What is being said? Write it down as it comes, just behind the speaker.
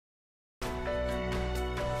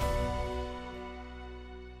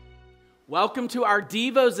Welcome to our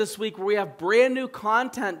Devos this week, where we have brand new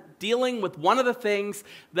content dealing with one of the things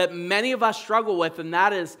that many of us struggle with, and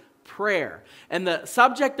that is prayer. And the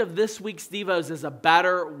subject of this week's Devos is a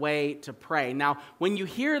better way to pray. Now, when you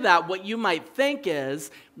hear that, what you might think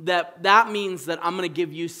is that means that I'm going to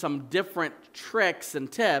give you some different tricks and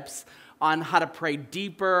tips on how to pray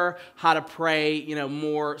deeper, how to pray,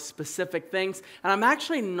 more specific things. And I'm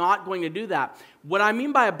actually not going to do that. What I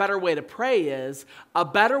mean by a better way to pray is a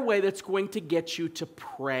better way that's going to get you to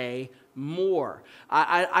pray more.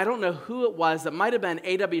 I don't know who it was. It might have been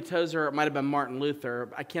A.W. Tozer, or it might have been Martin Luther.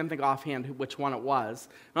 I can't think offhand which one it was.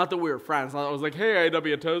 Not that we were friends. I was like, hey,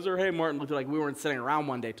 A.W. Tozer, hey, Martin Luther. Like, we weren't sitting around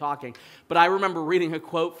one day talking. But I remember reading a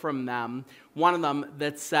quote from them, one of them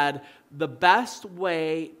that said, the best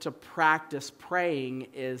way to practice praying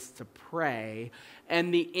is to pray,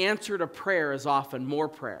 and the answer to prayer is often more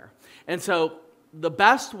prayer. And so the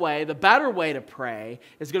better way to pray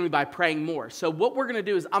is going to be by praying more. So what we're going to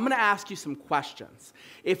do is I'm going to ask you some questions.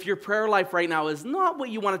 If your prayer life right now is not what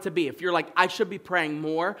you want it to be, if you're like, I should be praying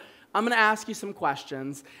more, I'm going to ask you some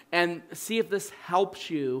questions and see if this helps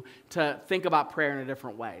you to think about prayer in a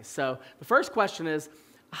different way. So the first question is,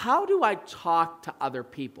 how do I talk to other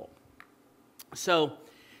people? So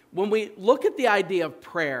when we look at the idea of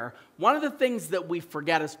prayer, one of the things that we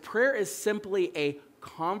forget is prayer is simply a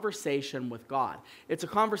conversation with God. It's a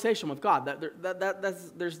conversation with God.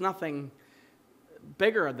 There's nothing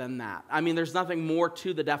bigger than that. I mean, there's nothing more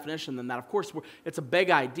to the definition than that. Of course, it's a big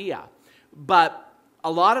idea, but a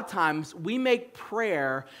lot of times we make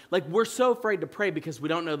prayer, like we're so afraid to pray because we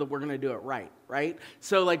don't know that we're going to do it right?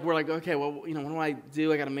 So like we're like, okay, well, what do I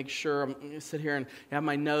do? I got to make sure I'm going to sit here and have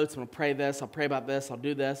my notes. I'm going to pray this. I'll pray about this. I'll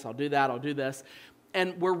do this. I'll do that. I'll do this.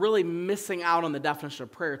 And we're really missing out on the definition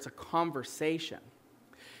of prayer. It's a conversation.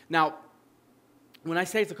 Now, when I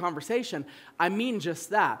say it's a conversation, I mean just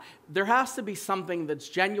that. There has to be something that's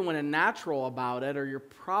genuine and natural about it, or you're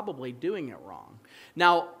probably doing it wrong.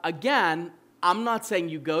 Now, again, I'm not saying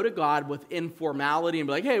you go to God with informality and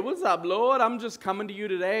be like, hey, what's up, Lord? I'm just coming to you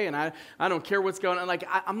today, and I don't care what's going on. Like,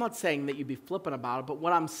 I'm not saying that you be flippant about it, but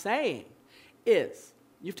what I'm saying is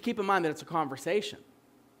you have to keep in mind that it's a conversation.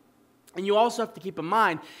 And you also have to keep in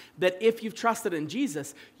mind that if you've trusted in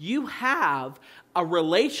Jesus, you have a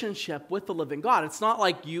relationship with the living God. It's not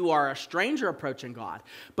like you are a stranger approaching God,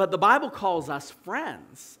 but the Bible calls us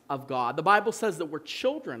friends of God. The Bible says that we're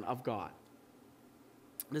children of God.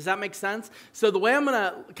 Does that make sense? So the way I'm going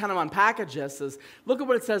to kind of unpackage this is, look at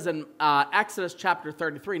what it says in Exodus chapter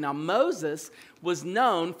 33. Now, Moses was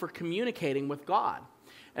known for communicating with God.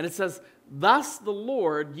 And it says, thus the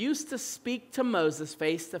Lord used to speak to Moses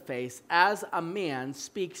face to face as a man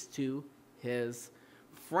speaks to his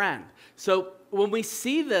friend. So when we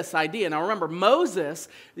see this idea, now remember, Moses,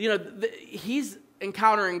 he's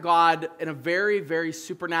encountering God in a very, very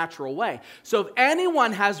supernatural way. So if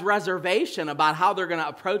anyone has reservation about how they're going to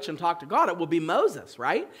approach and talk to God, it will be Moses,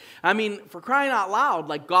 right? I mean, for crying out loud,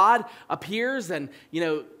 like God appears and,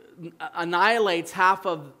 annihilates half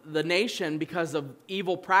of the nation because of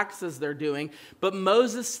evil practices they're doing, but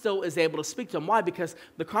Moses still is able to speak to them. Why? Because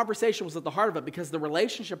the conversation was at the heart of it, because the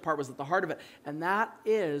relationship part was at the heart of it, and that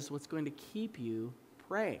is what's going to keep you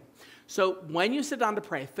praying. So when you sit down to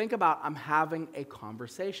pray, think about, I'm having a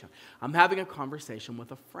conversation. I'm having a conversation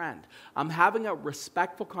with a friend. I'm having a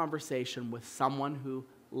respectful conversation with someone who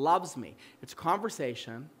loves me. It's a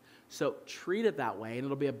conversation, so treat it that way, and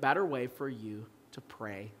it'll be a better way for you to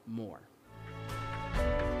pray more.